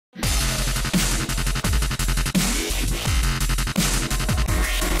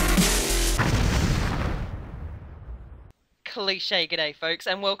Cliché. G'day, folks,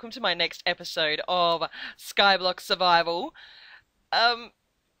 and welcome to my next episode of Skyblock Survival.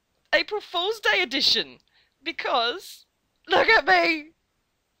 April Fool's Day edition. Because, look at me!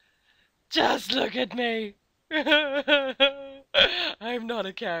 Just look at me! I'm not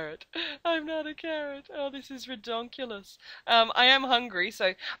a carrot. I'm not a carrot. Oh, this is redonkulous. I am hungry,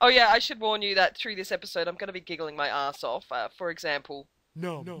 so... Oh yeah, I should warn you that through this episode I'm going to be giggling my ass off. For example...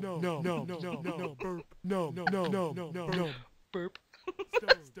 No, burp. No, burp.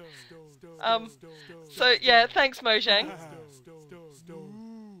 So yeah, thanks Mojang.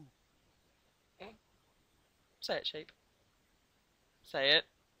 Say it, sheep. Say it.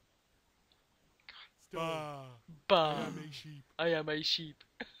 Bah. I am a sheep.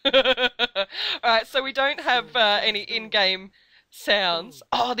 Alright, so we don't have any in-game sounds.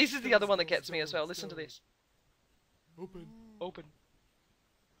 Oh, this is the other one that gets me as well. Listen to this. Open.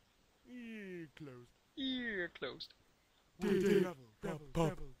 Ear closed. Ear closed.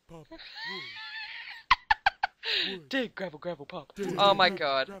 Dig, gravel, pop. Oh my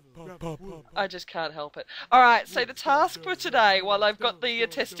god. I just can't help it. Alright, so the task for today, while I've got the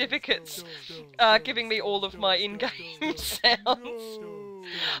testificates giving me all of my in-game sounds,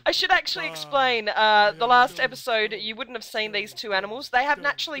 I should actually explain, the last episode you wouldn't have seen these two animals. They have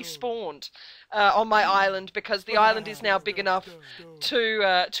naturally spawned on my island because the island is now big enough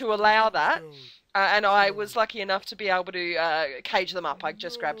to allow that. And I was lucky enough to be able to cage them up. I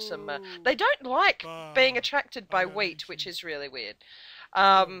just grabbed some... they don't like being attracted by wheat, which is really weird.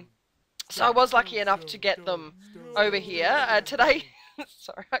 So I was lucky enough to get them over here. Today...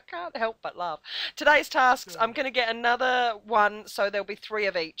 Sorry, I can't help but laugh. Today's tasks, I'm going to get another one, so there'll be 3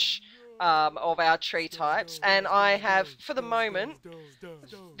 of each of our tree types. And I have, for the moment,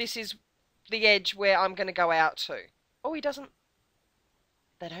 this is the edge where I'm going to go out to. Oh, he doesn't...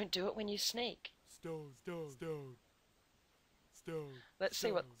 They don't do it when you sneak. Let's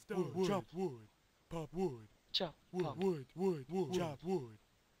see what... Chop wood. Pop wood. Chop, pop. Wood. Chop wood.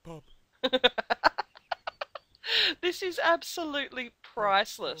 Pop. This is absolutely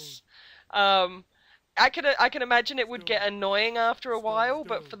priceless. I can imagine it would get annoying after a while,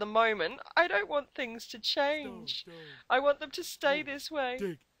 but for the moment, I don't want things to change. I want them to stay this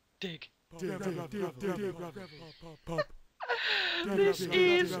way. Dig. This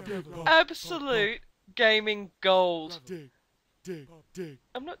is absolute gaming gold.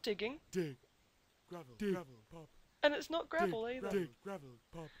 I'm not digging. And it's not gravel either.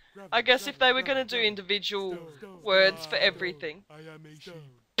 I guess if they were going to do individual words for everything,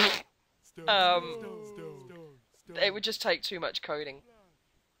 it would just take too much coding.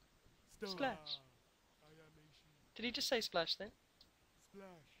 Splash. Did he just say splash then?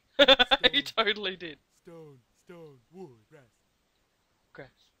 He totally did. Stone, wood, Grass.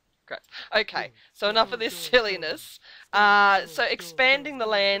 Okay, so enough of this silliness. So expanding the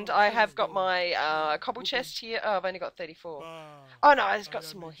land, I have got my cobble chest here. Oh, I've only got 34. Oh no, I've got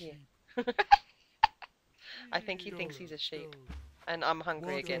some more here. I think he thinks he's a sheep. And I'm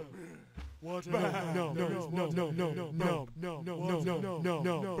hungry again. Water. No.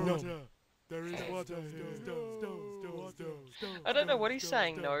 There is water. I don't know what he's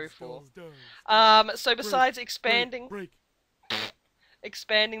saying no for. So besides expanding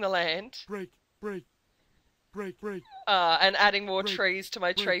the land, and adding more trees to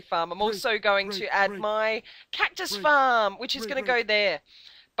my tree farm, I'm also going to add my cactus farm, which is going to go there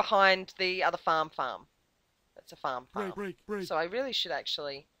behind the other farm. That's a farm. So I really should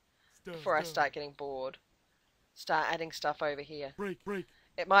actually, before I start getting bored, start adding stuff over here.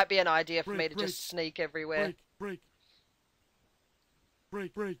 It might be an idea for me to just sneak everywhere.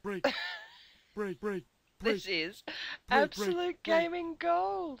 This is absolute gaming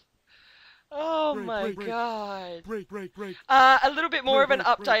gold. Oh my god. A little bit more of an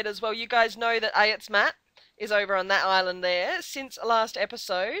update as well. You guys know that It's Matt is over on that island there. Since last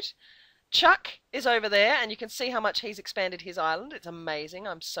episode, Chuck is over there, and you can see how much he's expanded his island. It's amazing.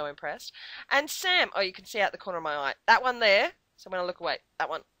 I'm so impressed. And Sam, oh, you can see out the corner of my eye. That one there. So when I look away, that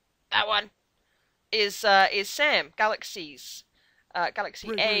one is Sam, Galaxy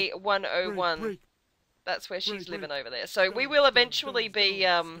A101. That's where she's living over there. So we will eventually be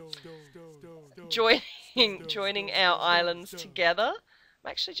joining our islands together.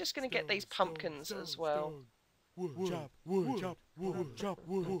 I'm actually just going to get these pumpkins as well.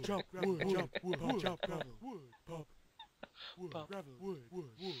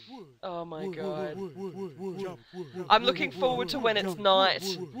 Oh my god. I'm looking forward to when it's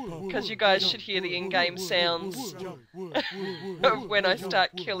night, because you guys should hear the in-game sounds of when I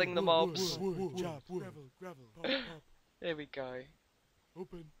start killing the mobs. There we go.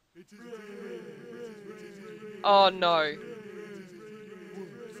 Oh no.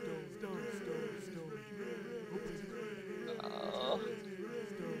 Oh.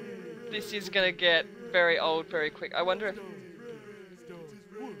 This is gonna get very old very quick. I wonder if...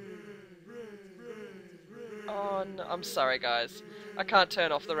 Oh no, I'm sorry guys. I can't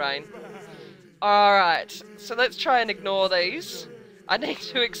turn off the rain. Alright, so let's try and ignore these. I need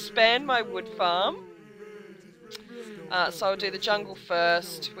to expand my wood farm. So I'll do the jungle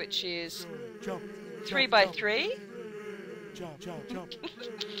first, which is 3 by 3.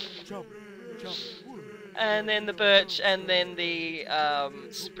 And then the birch, and then the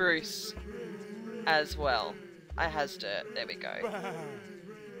spruce as well. I has dirt. There we go.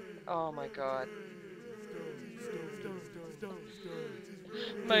 Oh my god.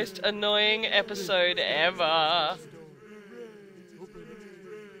 Most annoying episode ever.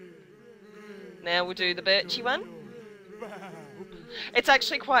 Now we'll do the birchy one. It's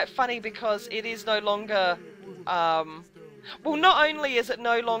actually quite funny because it is no longer... well, not only is it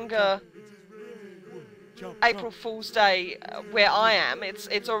no longer April Fool's Day where I am,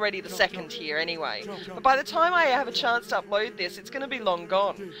 it's already the 2nd here anyway. But by the time I have a chance to upload this, it's going to be long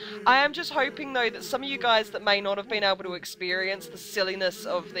gone. I am just hoping though that some of you guys that may not have been able to experience the silliness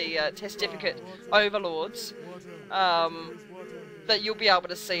of the testificate overlords, that you'll be able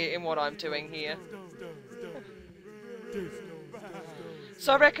to see it in what I'm doing here.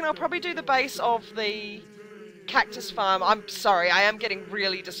 So I reckon I'll probably do the base of the cactus farm. I'm sorry, I am getting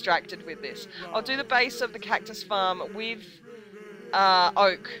really distracted with this. I'll do the base of the cactus farm with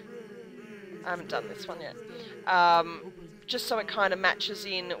oak. I haven't done this one yet. Just so it kind of matches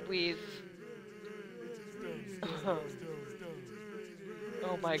in with...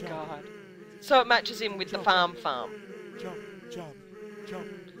 Oh my god. So it matches in with the farm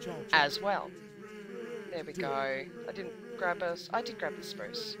as well. There we go. I didn't grab a... I did grab the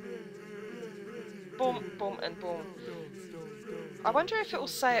spruce. Boom, boom, and boom. I wonder if it will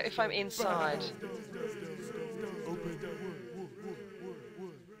say it if I'm inside.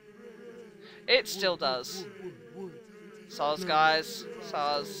 It still does. Soz, guys.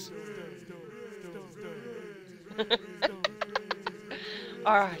 Soz.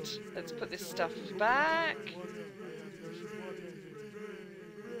 Alright, let's put this stuff back.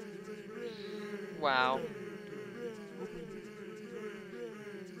 Wow.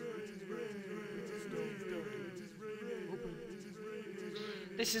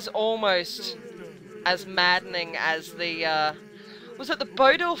 This is almost as maddening as the, was it the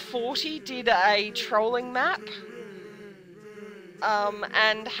Bodil 40 did a trolling map?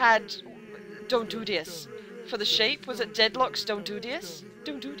 And had Don't Do This for the sheep. Was it Deadlocks Don't Do This?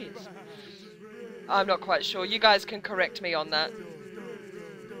 Don't do this. I'm not quite sure. You guys can correct me on that.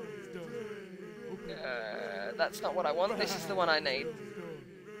 That's not what I want. This is the one I need.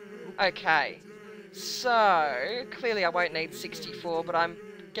 Okay. So, clearly I won't need 64, but I'm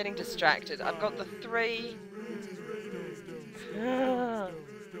getting distracted. I've got the 3.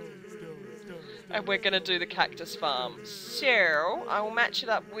 And we're going to do the cactus farm. So, I will match it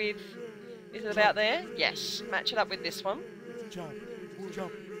up with... Is it about there? Yes. Match it up with this one.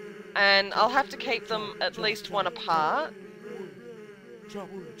 And I'll have to keep them at least one apart.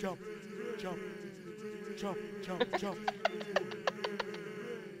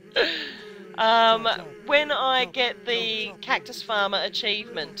 When I get the Cactus Farmer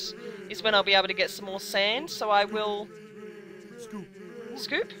achievement is when I'll be able to get some more sand, so I will...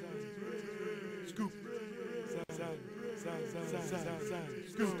 Scoop?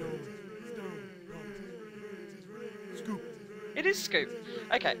 It is scoop.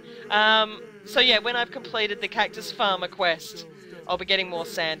 Okay. So yeah, when I've completed the Cactus Farmer quest, I'll be getting more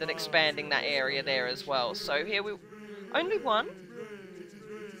sand and expanding that area there as well. So here we... Only one?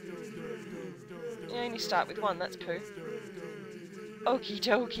 You only start with one, that's poo. Okie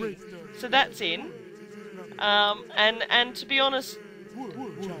dokie. So that's in. And to be honest,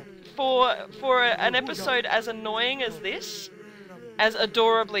 for an episode as annoying as this, as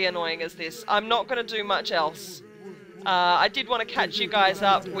adorably annoying as this, I'm not going to do much else. I did want to catch you guys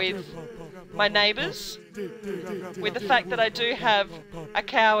up with my neighbours, with the fact that I do have a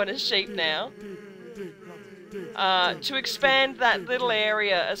cow and a sheep now, to expand that little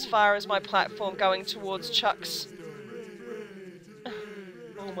area as far as my platform going towards Chuck's.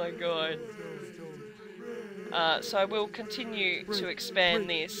 Oh my god. So I will continue to expand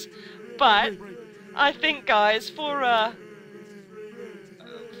this, but I think, guys, for oh,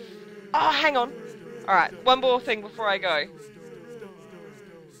 hang on. Alright, one more thing before I go.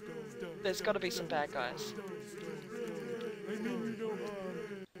 There's got to be some bad guys.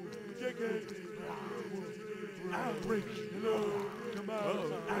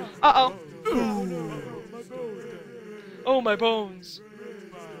 Uh-oh. Oh, my bones.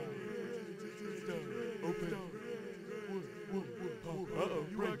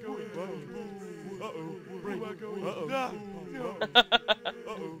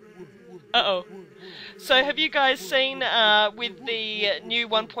 So have you guys seen with the new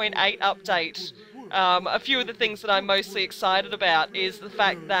 1.8 update, a few of the things that I'm mostly excited about is the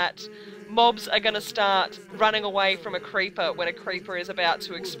fact that mobs are going to start running away from a creeper when a creeper is about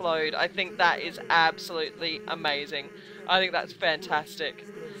to explode. I think that is absolutely amazing. I think that's fantastic.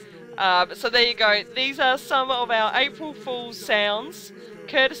 So there you go. These are some of our April Fool's sounds,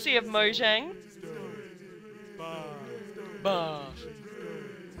 courtesy of Mojang. Bah.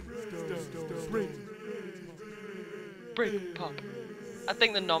 Brick pop. I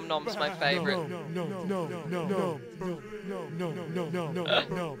think the nom nom's my favourite.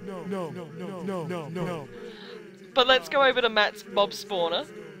 But let's go over to Matt's mob spawner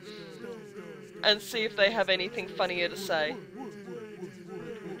and see if they have anything funnier to say.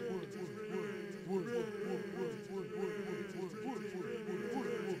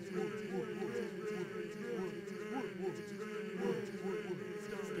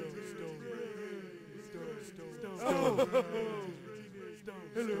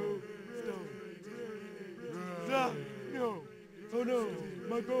 Hello. No. Oh no,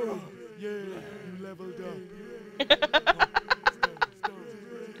 my gold. Yeah, you leveled up.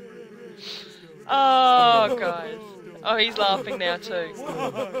 Oh, guys. Oh, he's laughing now too.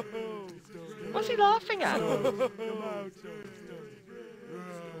 What's he laughing at? Hello.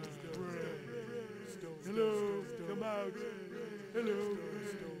 Come out. Hello.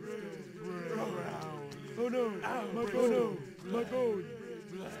 Oh no, my gold. Oh no, my gold.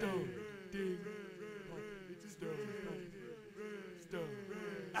 Stone. Ding. Stone.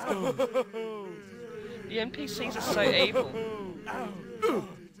 The NPCs are so evil.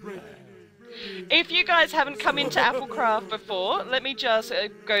 If you guys haven't come into Applecraft before, let me just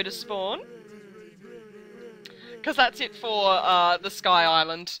go to spawn. Because that's it for the Sky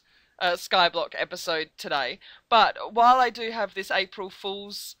Island, Skyblock episode today. But while I do have this April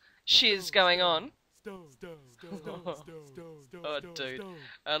Fool's shiz going on... Oh, dude.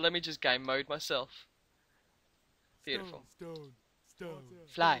 Let me just game mode myself. Beautiful.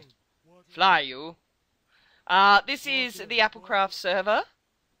 Fly. Fly, you. This is the Applecraft server.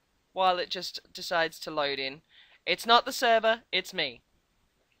 While it just decides to load in. It's not the server, it's me.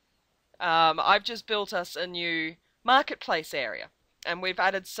 I've just built us a new marketplace area. And we've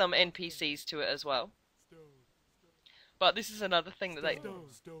added some NPCs to it as well. But this is another thing that they...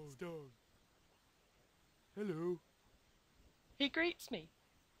 Hello. He greets me.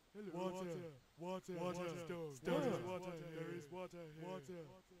 Water. There is water.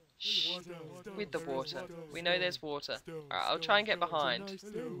 With the water. We know there's water. Alright, I'll try and get behind.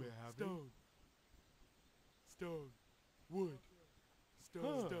 Stone. Wood.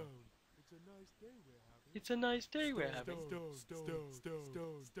 Stone. It's a nice day we're having.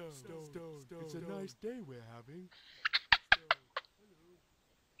 It's a nice day we're having.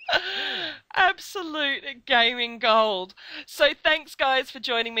 Absolute gaming gold. So thanks guys for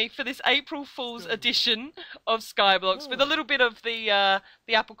joining me for this April Fool's edition of Skyblocks with a little bit of the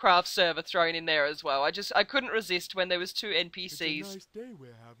Applecraft server thrown in there as well. I couldn't resist when there was two NPCs Nice day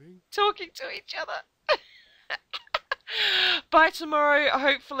we're having. talking to each other. By tomorrow,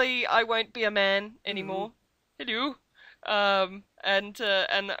 hopefully I won't be a man anymore. Hello. And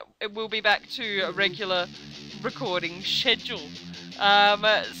we'll be back to a regular recording schedule.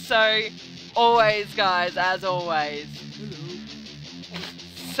 So, always, guys, as always,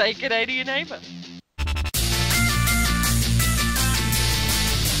 say good day to your neighbour.